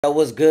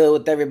What's good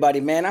with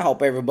everybody, man? I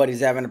hope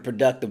everybody's having a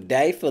productive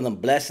day, feeling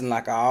blessed, and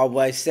like I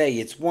always say,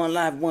 it's one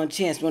life, one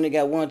chance. We only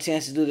got one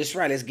chance to do this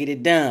right. Let's get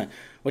it done.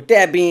 With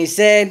that being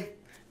said,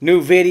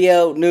 new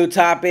video, new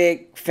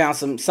topic.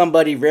 Found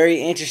somebody very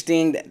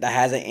interesting that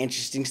has an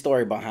interesting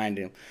story behind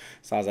him.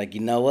 So I was like,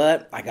 you know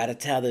what? I gotta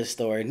tell this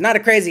story. Not a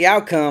crazy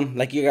outcome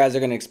like you guys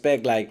are gonna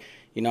expect. Like,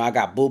 I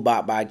got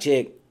boo-bop by a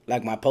chick,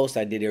 like my post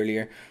I did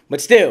earlier.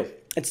 But still,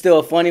 it's still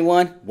a funny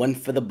one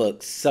for the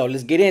books. So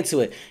let's get into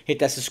it. Hit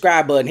that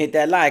subscribe button, hit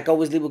that like,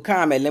 always leave a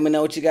comment. Let me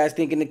know what you guys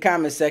think in the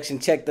comment section.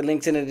 Check the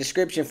links in the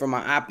description for my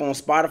Apple and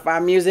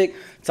Spotify music.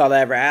 That's all I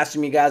ever ask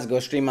from you guys.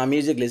 Go stream my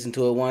music, listen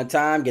to it one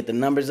time, get the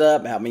numbers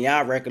up, help me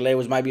out. Record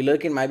labels might be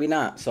looking, might be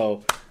not.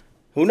 So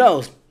who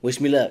knows?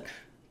 Wish me luck.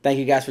 Thank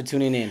you guys for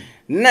tuning in.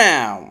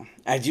 Now,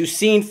 as you've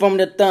seen from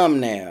the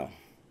thumbnail,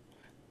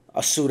 a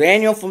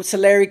Sureno from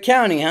Tulare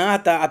County, huh?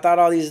 I thought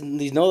all these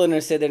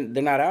northerners said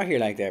they're not out here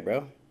like that,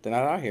 bro. They're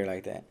not out here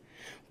like that.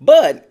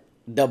 But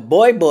the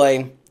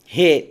boy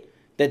hit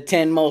the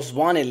 10 most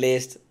wanted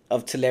list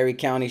of Tulare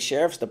County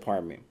Sheriff's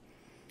Department.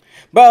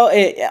 Bro,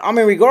 I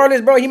mean,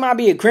 regardless, bro, he might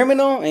be a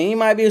criminal and he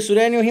might be a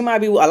Sureno. He might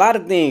be a lot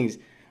of things.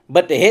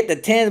 But to hit the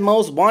 10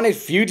 most wanted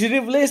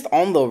fugitive list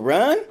on the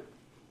run,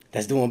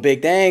 that's doing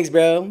big things,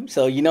 bro.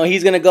 So,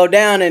 he's going to go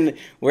down, and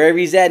wherever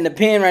he's at in the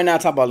pen right now,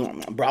 talk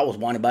about, bro, I was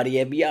wanted by the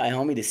FBI,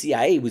 homie. The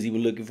CIA was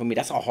even looking for me.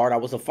 That's how hard I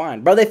was to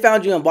find. Bro, they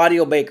found you in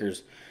Barrio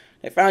Bakers.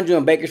 They found you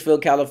in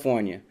Bakersfield,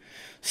 California.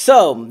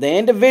 So, the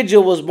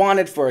individual was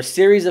wanted for a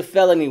series of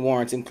felony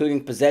warrants,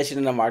 including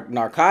possession of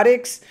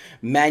narcotics,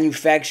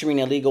 manufacturing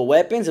illegal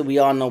weapons, and we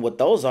all know what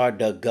those are,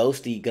 the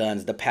ghosty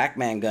guns, the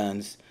Pac-Man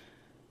guns.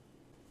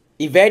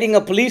 Evading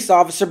a police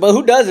officer, but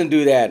who doesn't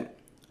do that?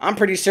 I'm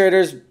pretty sure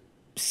there's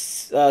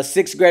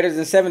 6th graders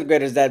and 7th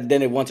graders that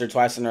did it once or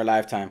twice in their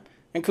lifetime,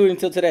 including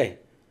till today.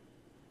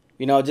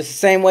 Just the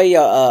same way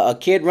a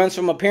kid runs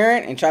from a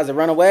parent and tries to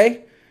run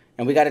away.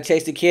 And we got to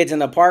chase the kids in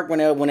the park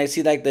when they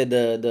see like the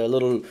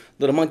little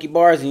monkey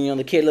bars, and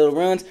the kid little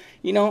runs.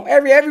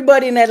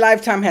 Everybody in that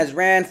lifetime has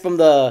ran from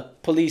the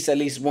police at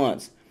least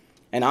once.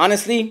 And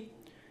honestly,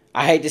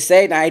 I hate to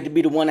say it, and I hate to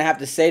be the one to have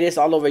to say this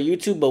all over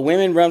YouTube, but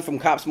women run from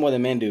cops more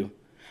than men do.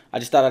 I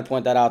just thought I'd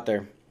point that out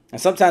there.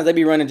 And sometimes they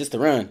be running just to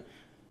run.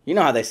 You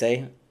know how they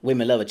say,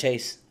 women love a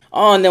chase.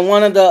 Oh, and then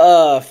one of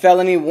the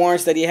felony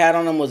warrants that he had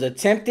on him was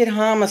attempted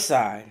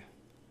homicide.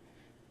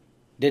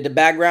 Did the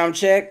background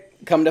check.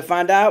 Come to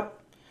find out,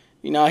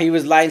 he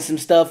was lighting some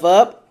stuff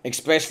up,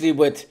 especially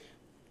with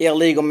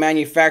illegal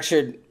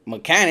manufactured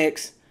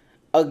mechanics,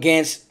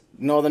 against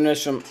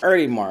northerners from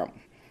Early Mart.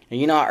 And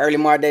you know how Early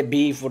Mart, they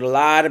beef with a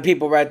lot of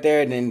people right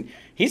there. And then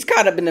he's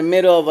caught up in the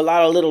middle of a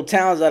lot of little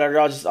towns that are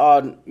all just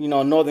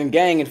northern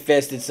gang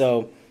infested.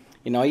 So,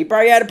 he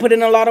probably had to put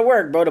in a lot of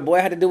work, bro. The boy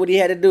had to do what he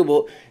had to do.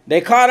 But they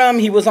caught him.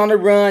 He was on the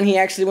run. He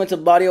actually went to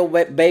Barrio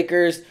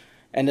Bakers.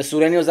 And the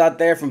Sureños out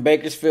there from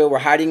Bakersfield were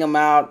hiding him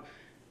out.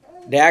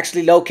 They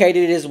actually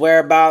located his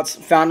whereabouts,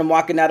 found him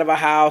walking out of a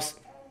house,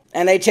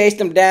 and they chased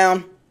him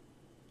down,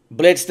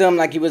 blitzed him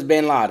like he was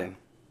Bin Laden,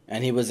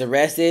 and he was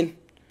arrested.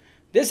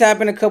 This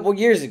happened a couple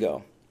years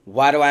ago.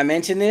 Why do I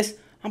mention this?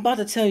 I'm about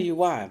to tell you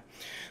why.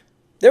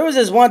 There was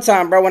this one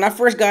time, bro, when I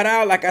first got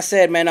out, like I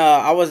said, man,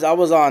 I was on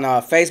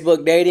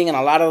Facebook dating, and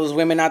a lot of those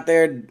women out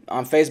there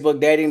on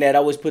Facebook dating that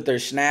always put their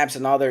snaps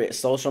and all their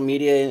social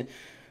media,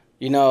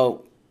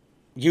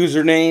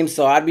 usernames.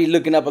 So I'd be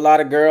looking up a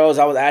lot of girls.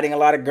 I was adding a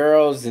lot of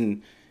girls,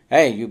 and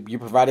hey, you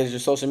provided your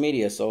social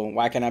media, so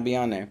why can't I be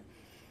on there?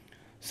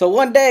 So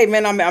one day,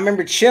 man, I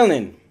remember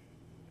chilling.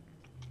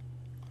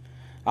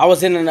 I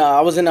was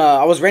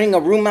renting a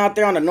room out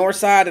there on the north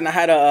side, and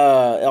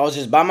I was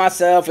just by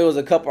myself. It was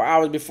a couple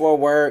hours before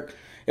work.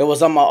 It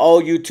was on my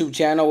old YouTube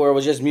channel where it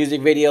was just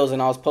music videos,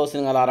 and I was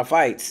posting a lot of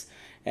fights.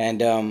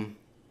 And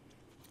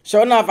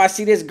sure enough, I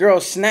see this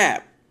girl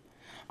snap.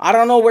 I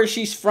don't know where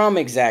she's from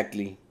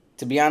exactly.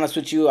 To be honest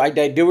with you, I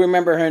do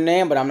remember her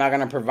name, but I'm not going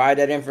to provide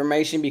that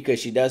information because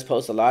she does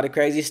post a lot of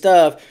crazy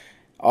stuff.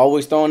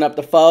 Always throwing up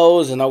the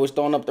foes and always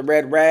throwing up the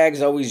red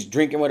rags. Always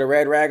drinking with a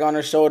red rag on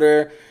her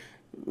shoulder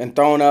and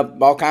throwing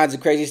up all kinds of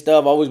crazy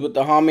stuff. Always with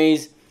the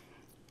homies.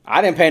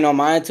 I didn't pay no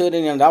mind to it,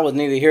 and that was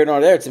neither here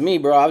nor there to me,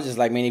 bro. I was just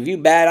like, man, if you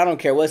bad, I don't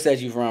care what set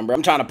you from, bro.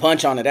 I'm trying to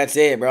punch on it. That's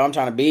it, bro. I'm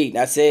trying to beat.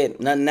 That's it.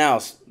 Nothing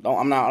else.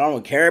 I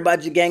don't care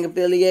about your gang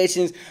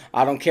affiliations.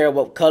 I don't care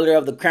what color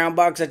of the crown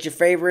box that's your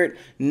favorite.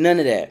 None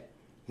of that.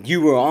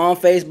 You were on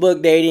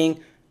Facebook dating,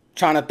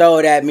 trying to throw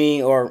it at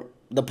me, or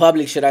the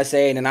public, should I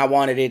say, and I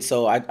wanted it,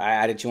 so I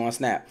added you on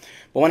Snap.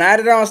 But when I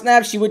added her on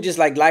Snap, she would just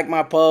like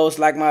my posts,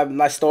 like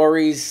my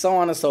stories, so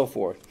on and so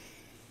forth.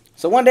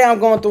 So one day I'm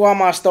going through all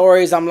my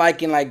stories, I'm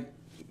liking like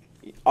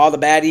all the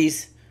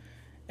baddies,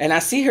 and I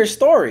see her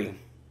story.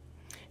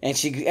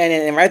 And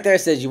and right there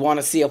it says, you want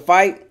to see a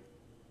fight?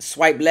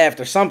 Swipe left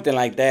or something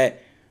like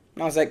that.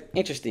 And I was like,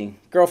 interesting,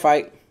 girl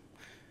fight.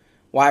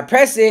 Well, I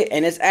press it,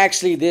 and it's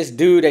actually this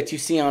dude that you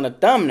see on the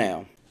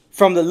thumbnail.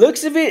 From the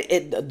looks of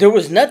it, there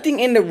was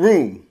nothing in the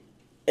room.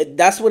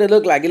 That's what it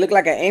looked like. It looked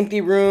like an empty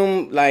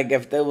room, like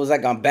if there was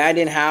like an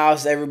abandoned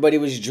house, everybody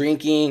was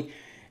drinking,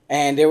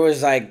 and there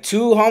was like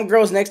two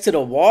homegirls next to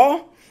the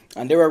wall,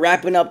 and they were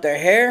wrapping up their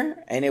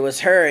hair, and it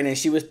was her, and then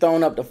she was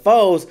throwing up the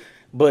foes.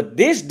 But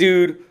this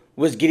dude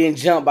was getting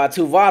jumped by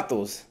two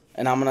vatos,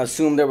 and I'm gonna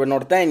assume they were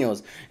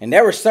norteños, and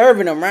they were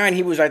serving him, right?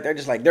 He was right there,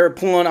 just like they were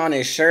pulling on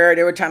his shirt,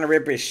 they were trying to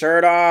rip his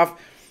shirt off.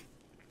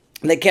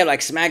 They kept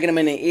like smacking him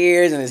in the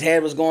ears, and his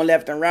head was going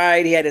left and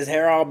right. He had his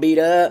hair all beat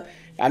up.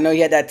 I know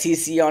he had that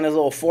TC on his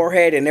little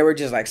forehead, and they were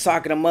just like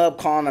socking him up,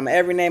 calling him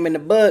every name in the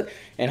book.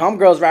 And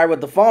homegirls right with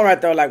the phone right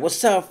there, like,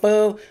 "What's up,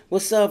 fool?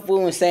 What's up,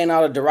 fool?" And saying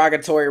all the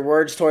derogatory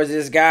words towards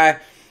this guy.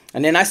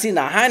 And then I seen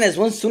the highness,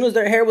 as soon as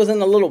their hair was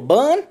in a little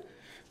bun,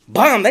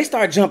 bam, they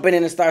start jumping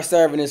in and start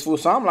serving this fool.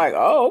 So I'm like,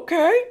 oh,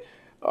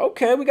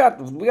 okay, we got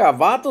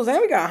vatos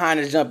and we got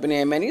highness jumping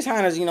in, man. These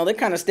highness, you know, they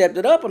kind of stepped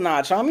it up a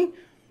notch, homie.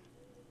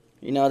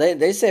 You know,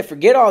 they said,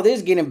 forget all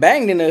this getting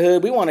banged in the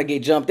hood. We want to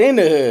get jumped in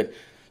the hood.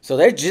 So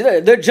they're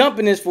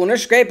jumping this fool and they're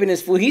scraping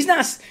this fool. He's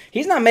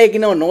not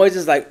making no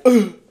noises like,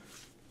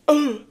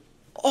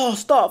 oh,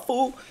 stop,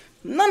 fool.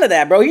 None of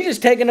that, bro. He's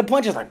just taking the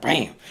punches like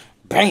bam,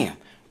 bam,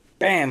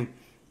 bam.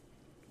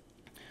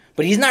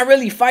 But he's not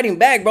really fighting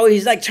back, bro.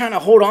 He's like trying to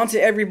hold on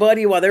to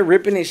everybody while they're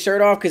ripping his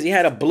shirt off because he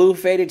had a blue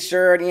faded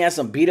shirt and he had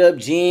some beat up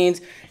jeans.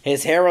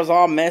 His hair was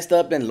all messed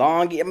up and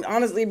long. I mean,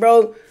 honestly,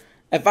 bro,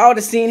 if I would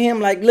have seen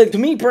him, like, look, to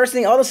me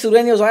personally, all the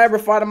Sureños I ever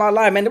fought in my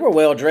life, man, they were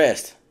well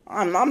dressed.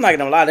 I'm not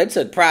gonna lie, they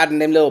took pride in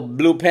them little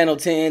blue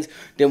Pendletons,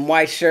 them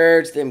white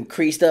shirts, them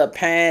creased up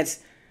pants.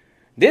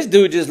 This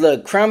dude just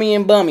looked crummy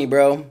and bummy,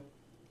 bro.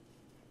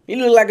 He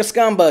looked like a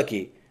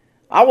scumbucket.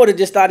 I would have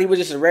just thought he was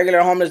just a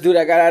regular homeless dude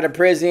that got out of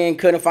prison,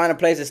 couldn't find a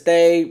place to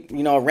stay,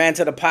 you know, ran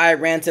to the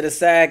pipe, ran to the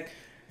sack,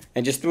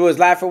 and just threw his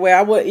life away.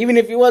 I would, even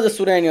if he was a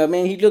Sureno,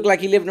 man, he looked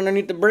like he lived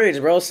underneath the bridge,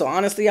 bro. So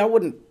honestly, I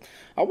wouldn't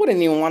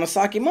even want to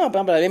sock him up.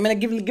 I'm like, hey, man,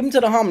 give him to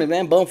the homeless,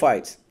 man. Bum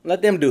fights.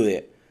 Let them do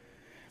it.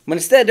 But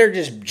instead, they're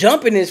just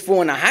jumping this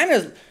fool. And the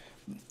highness,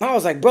 I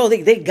was like, bro,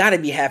 they got to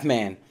be half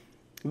man.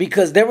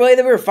 Because the way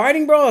they were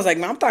fighting, bro, I was like,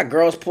 man, I thought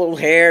girls pulled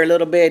hair a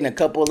little bit and a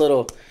couple of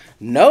little,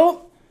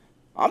 nope.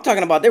 I'm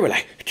talking about they were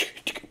like,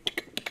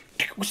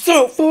 what's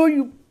up, fool?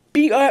 You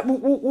beat up.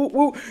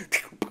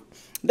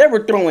 They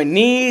were throwing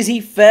knees.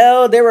 He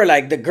fell. They were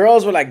like, the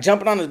girls were like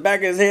jumping on his back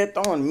of his head,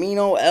 throwing mean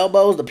old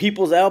elbows, the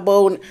people's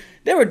elbow.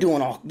 They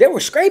were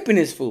scraping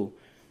this fool.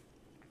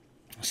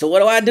 So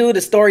what do?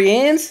 The story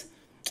ends.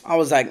 I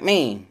was like,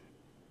 man,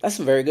 that's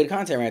some very good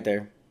content right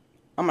there.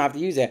 I'm gonna have to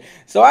use that.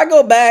 So I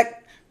go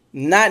back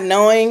not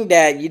knowing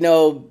that, you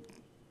know,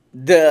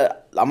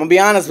 I'm gonna be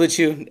honest with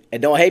you,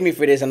 and don't hate me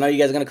for this. I know you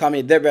guys are gonna call me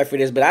a dirtbag for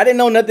this, but I didn't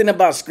know nothing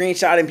about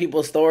screenshotting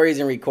people's stories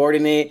and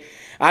recording it.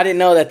 I didn't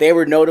know that they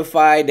were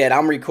notified that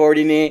I'm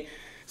recording it.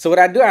 So what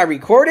I do, I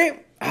record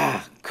it.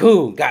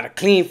 Cool. Got a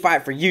clean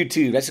fight for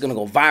YouTube. That's gonna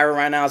go viral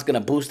right now. It's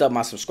gonna boost up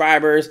my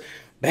subscribers.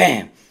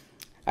 Bam.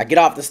 I get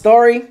off the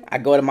story. I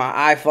go to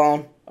my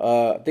iPhone.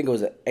 I think it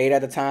was an 8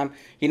 at the time.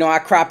 You know, I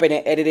crop it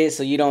and edit it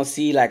so you don't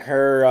see like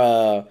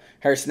her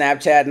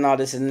Snapchat and all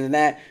this and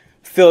that.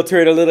 Filter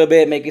it a little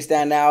bit, make it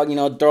stand out, you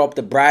know, throw up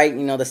the bright,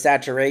 you know, the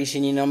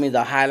saturation, you know me,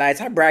 the highlights.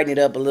 I brighten it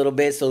up a little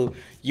bit so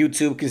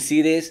YouTube can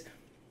see this.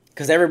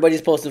 Because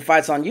everybody's posting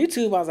fights on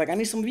YouTube. I was like, I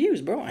need some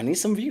views, bro. I need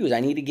some views. I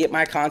need to get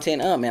my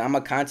content up, man. I'm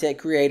a content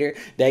creator.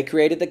 They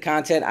created the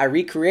content. I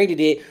recreated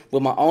it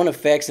with my own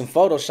effects in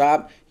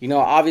Photoshop. You know,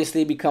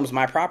 obviously it becomes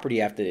my property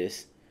after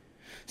this.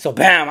 So,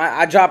 bam,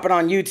 I drop it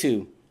on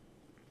YouTube.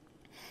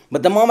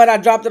 But the moment I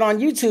dropped it on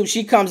YouTube,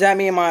 she comes at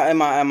me in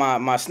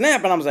my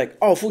snap, and I was like,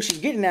 "Oh, fool, she's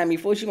getting at me,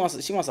 fool. She wants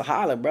to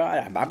holler, bro.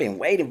 I've been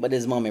waiting for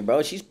this moment,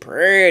 bro. She's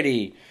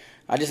pretty.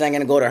 I just ain't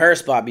gonna go to her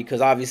spot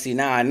because obviously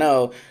now I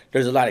know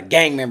there's a lot of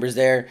gang members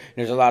there.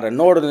 There's a lot of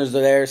Northerners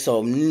there.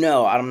 So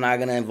no, I'm not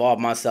gonna involve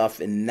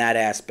myself in that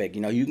aspect.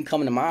 You know, you can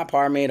come into my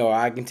apartment, or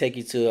I can take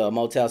you to a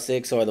Motel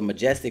 6 or the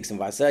Majestics in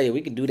Visalia.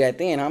 We can do that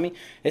then, homie.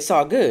 It's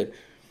all good."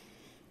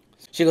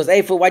 She goes,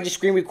 "Hey, fool, why'd you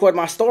screen record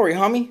my story,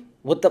 homie?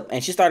 What the?"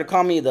 And she started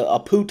calling me a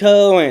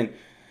puto, and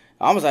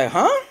I was like,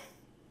 "Huh?"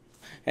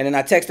 And then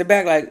I texted her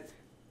back like,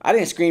 "I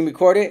didn't screen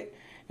record it."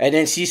 And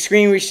then she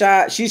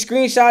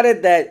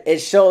screenshotted that it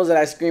shows that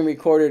I screen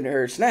recorded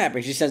her snap,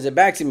 and she sends it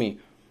back to me.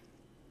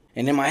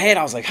 And in my head,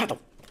 I was like, how the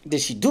did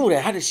she do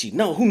that? How did she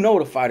know? Who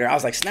notified her? I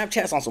was like,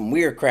 Snapchat's on some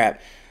weird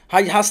crap. How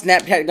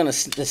Snapchat gonna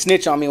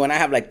snitch on me when I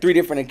have like 3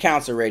 different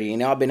accounts already? You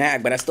know, I've been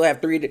hacked, but I still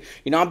have 3.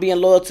 You know, I'm being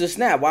loyal to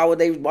Snap. Why would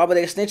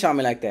they snitch on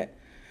me like that?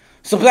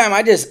 So bam,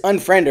 I just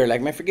unfriend her.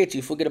 Like, man, forget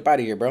you. Get up out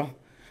of here, bro.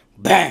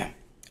 Bam.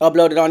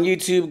 Upload it on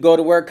YouTube. Go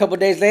to work. A couple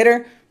days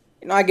later,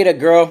 you know, I get a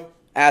girl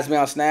ask me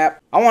on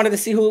Snap. I wanted to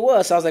see who it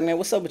was, so I was like, man,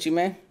 what's up with you,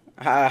 man?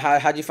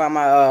 How'd you find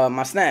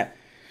my Snap?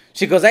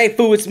 She goes, hey,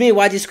 fool, it's me.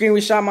 Why'd you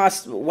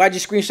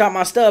screenshot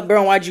my stuff,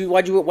 bro? Why'd you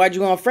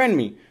unfriend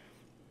me?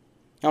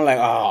 I'm like,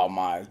 oh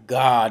my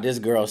God, this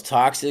girl's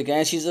toxic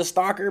and she's a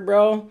stalker,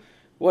 bro.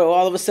 Well,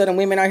 all of a sudden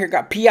women out here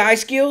got PI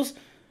skills.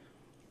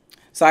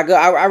 So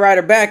I write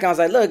her back and I was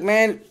like, look,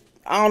 man,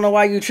 I don't know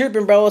why you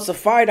tripping, bro. It's a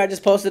fight. I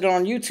just posted it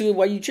on YouTube.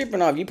 Why you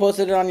tripping off? You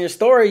posted it on your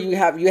story. You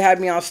had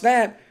me on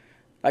Snap.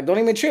 Like, don't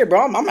even trip,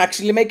 bro. I'm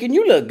actually making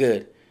you look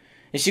good.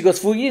 And she goes,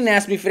 fool, you didn't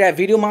ask me for that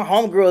video. My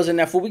homegirl's in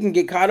that, fool. We can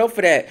get caught up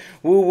for that.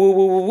 Woo, woo,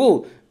 woo, woo,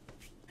 woo.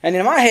 And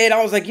in my head,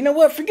 I was like, you know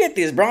what? Forget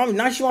this, bro.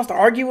 Now she wants to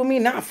argue with me?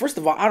 Nah, first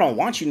of all, I don't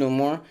want you no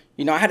more.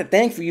 You know, I had a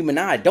thing for you, but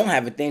now I don't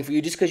have a thing for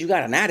you just because you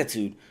got an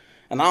attitude.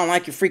 And I don't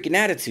like your freaking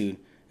attitude.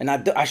 And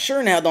I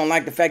sure now don't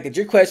like the fact that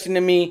you're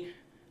questioning me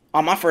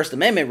on my First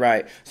Amendment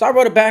right. So I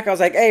wrote it back. I was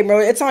like, hey, bro,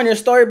 it's on your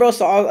story, bro.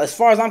 So as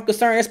far as I'm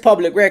concerned, it's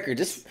public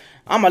record.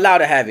 I'm allowed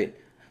to have it.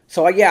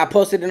 So, yeah, I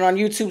posted it on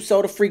YouTube.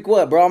 So the freak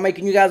what, bro? I'm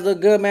making you guys look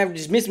good, man.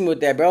 Just miss me with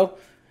that, bro.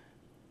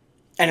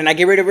 And then I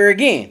get rid of her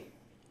again.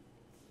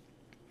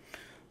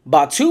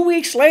 About 2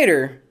 weeks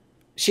later,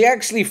 she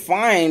actually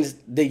finds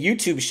the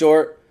YouTube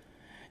short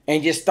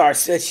and just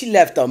starts. She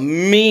left a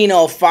mean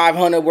old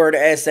 500-word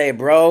essay,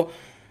 bro.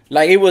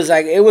 Like it was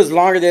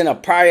longer than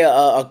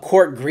a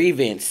court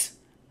grievance.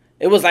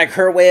 It was like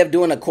her way of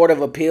doing a court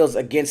of appeals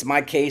against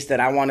my case that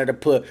I wanted to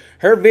put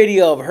her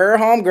video of her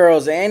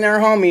homegirls and her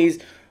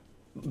homies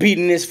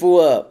beating this fool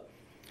up.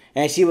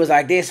 And she was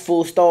like, this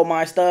fool stole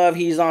my stuff.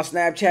 He's on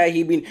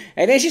Snapchat.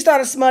 And then she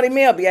started smutting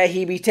me up. Yeah,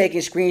 he be taking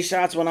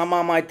screenshots when I'm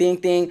on my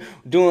thing,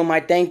 doing my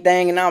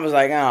thing. And I was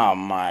like, oh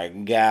my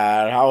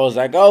God. I was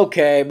like,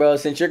 okay, bro,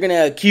 since you're going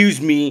to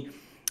accuse me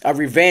of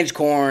revenge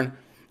corn,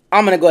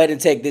 I'm going to go ahead and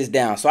take this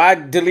down. So I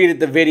deleted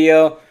the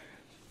video.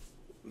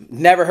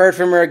 Never heard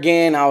from her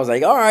again. I was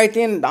like, all right,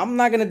 then I'm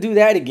not going to do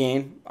that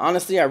again.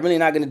 Honestly, I'm really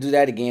not going to do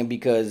that again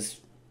because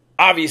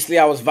obviously,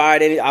 I was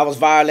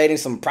violating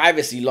some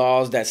privacy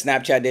laws that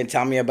Snapchat didn't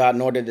tell me about,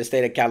 nor did the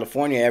state of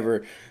California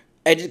ever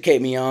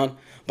educate me on.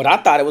 But I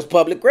thought it was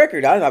public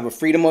record. I have a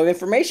Freedom of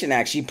Information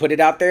Act. She put it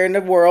out there in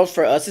the world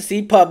for us to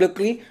see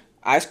publicly.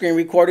 I screen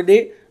recorded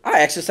it.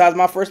 I exercised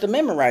my First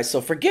Amendment rights, so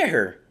forget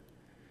her.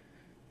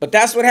 But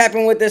that's what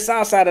happened with this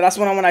outsider. That's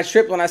when I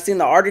tripped when I seen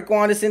the article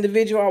on this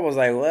individual. I was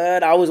like,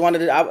 what? I always wanted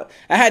to.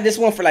 I had this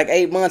one for like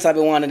 8 months I've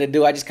been wanting to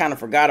do. I just kind of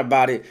forgot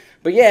about it.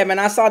 But yeah, man,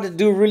 I saw the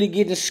dude really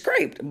getting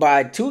scraped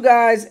by 2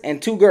 guys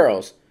and 2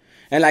 girls.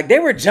 And like they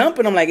were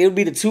jumping him. Like it would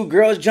be the 2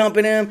 girls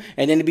jumping him.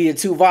 And then it'd be the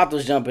 2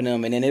 vatos jumping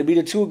him. And then it'd be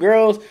the 2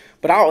 girls.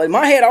 But in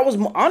my head, I was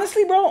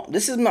honestly, bro,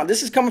 this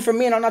is coming from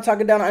me. And I'm not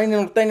talking down on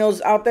anything else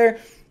out there.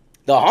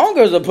 The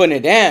homegirls are putting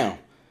it down.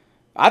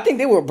 I think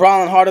they were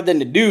brawling harder than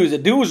the dudes. The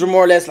dudes were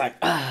more or less like,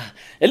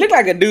 It looked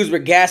like the dudes were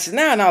gassing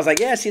out. And I was like,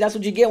 yeah, see, that's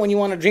what you get when you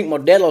want to drink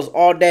Modelo's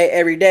all day,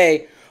 every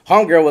day.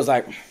 Homegirl was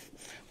like,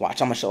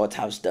 watch, I'm going to show it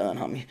how it's done,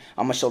 homie.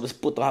 I'm going to show this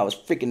puto how it's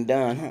freaking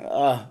done.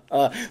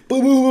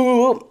 Boo, boo,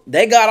 boo, boo.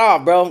 They got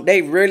off, bro.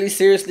 They really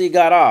seriously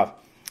got off.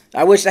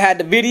 I wish I had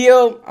the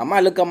video. I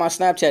might look on my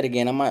Snapchat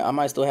again. I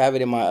might still have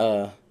it in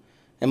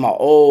my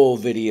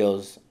old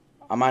videos.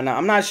 I'm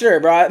not sure,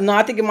 bro. No,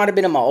 I think it might have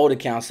been in my old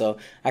account, so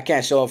I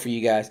can't show it for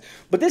you guys.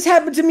 But this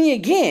happened to me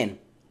again.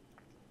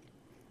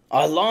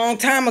 A long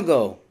time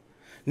ago.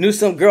 Knew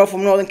some girl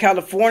from Northern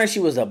California. She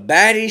was a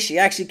baddie. She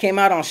actually came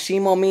out on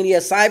Shimo Media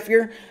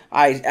Cypher.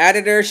 I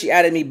added her. She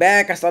added me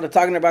back. I started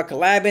talking about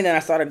collabing, and I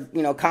started,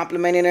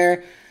 complimenting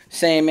her,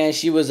 saying, man,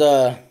 she was,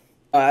 I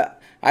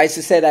used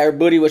to say that her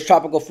booty was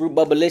tropical fruit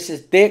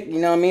bubblicious thick, you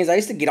know what I mean? So I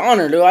used to get on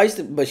her,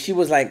 dude. But she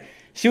was like,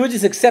 she would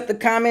just accept the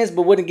comments,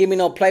 but wouldn't give me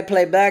no play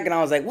back. And I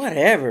was like,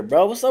 whatever,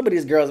 bro. What's up with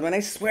these girls, man? They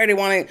swear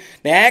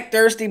they act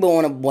thirsty, but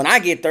when I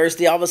get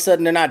thirsty, all of a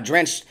sudden they're not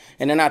drenched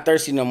and they're not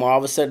thirsty no more. All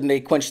of a sudden they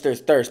quench their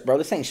thirst, bro.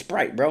 This ain't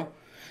Sprite, bro.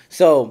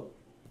 So,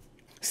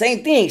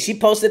 same thing. She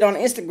posted on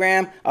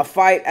Instagram a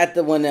fight at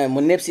when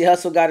Nipsey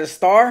Hussle got his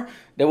star.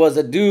 There was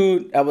a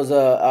dude that was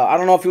I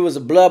don't know if he was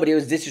a blood, but he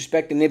was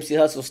disrespecting Nipsey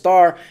Hussle's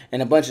star,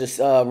 and a bunch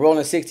of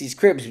Rolling 60s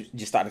Crips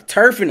just started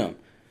turfing him.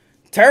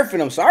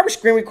 So I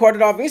screen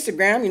recorded off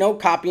Instagram,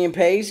 copy and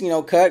paste,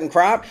 cut and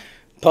crop,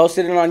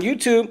 posted it on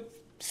YouTube.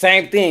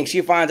 Same thing. She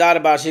finds out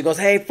about it. She goes,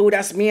 hey, fool,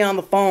 that's me on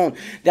the phone.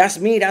 That's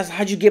me. That's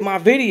how'd you get my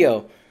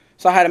video?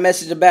 So I had to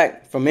message her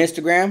back from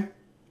Instagram.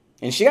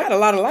 And she got a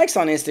lot of likes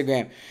on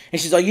Instagram.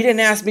 And she's like, you didn't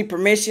ask me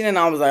permission? And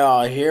I was like,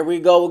 oh, here we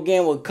go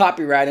again with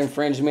copyright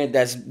infringement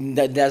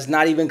that's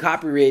not even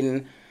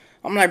copywritten.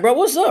 I'm like, bro,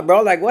 what's up,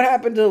 bro? Like, what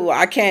happened to,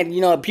 I can't,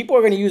 people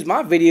are going to use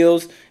my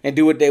videos and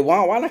do what they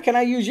want. Why can't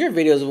I use your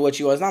videos of what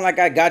you want? It's not like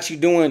I got you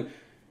doing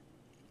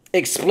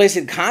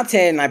explicit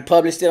content and I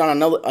published it on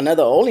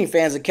another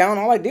OnlyFans account.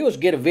 All I did was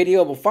get a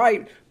video of a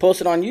fight, post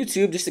it on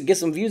YouTube just to get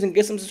some views and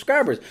get some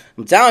subscribers.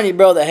 I'm telling you,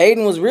 bro, the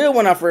hating was real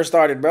when I first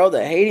started, bro.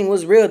 The hating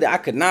was real. I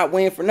could not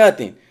win for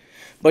nothing.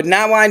 But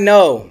now I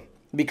know,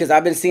 because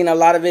I've been seeing a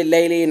lot of it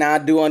lately, and I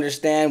do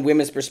understand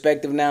women's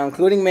perspective now,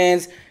 including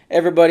men's.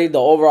 Everybody, the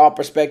overall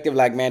perspective,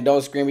 like, man,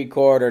 don't screen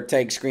record or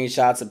take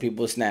screenshots of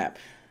people's snap.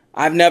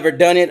 I've never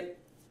done it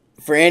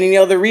for any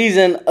other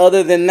reason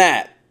other than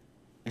that.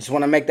 I just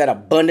want to make that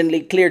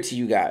abundantly clear to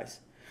you guys.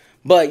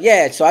 But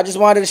yeah, so I just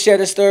wanted to share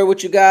this story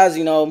with you guys. A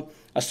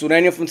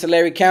Sureno from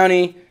Tulare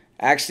County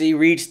actually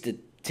reached the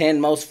 10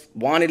 most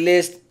wanted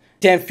list,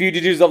 10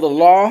 fugitives of the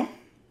law,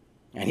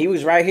 and he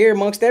was right here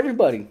amongst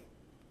everybody.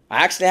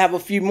 I actually have a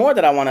few more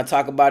that I want to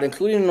talk about,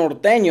 including a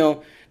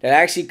norteño that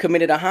actually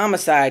committed a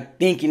homicide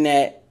thinking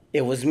that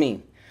it was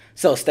me.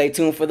 So stay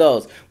tuned for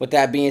those. With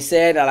that being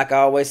said, like I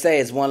always say,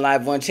 it's one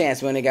life, one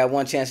chance. We only got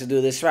one chance to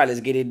do this right. Let's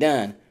get it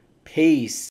done. Peace.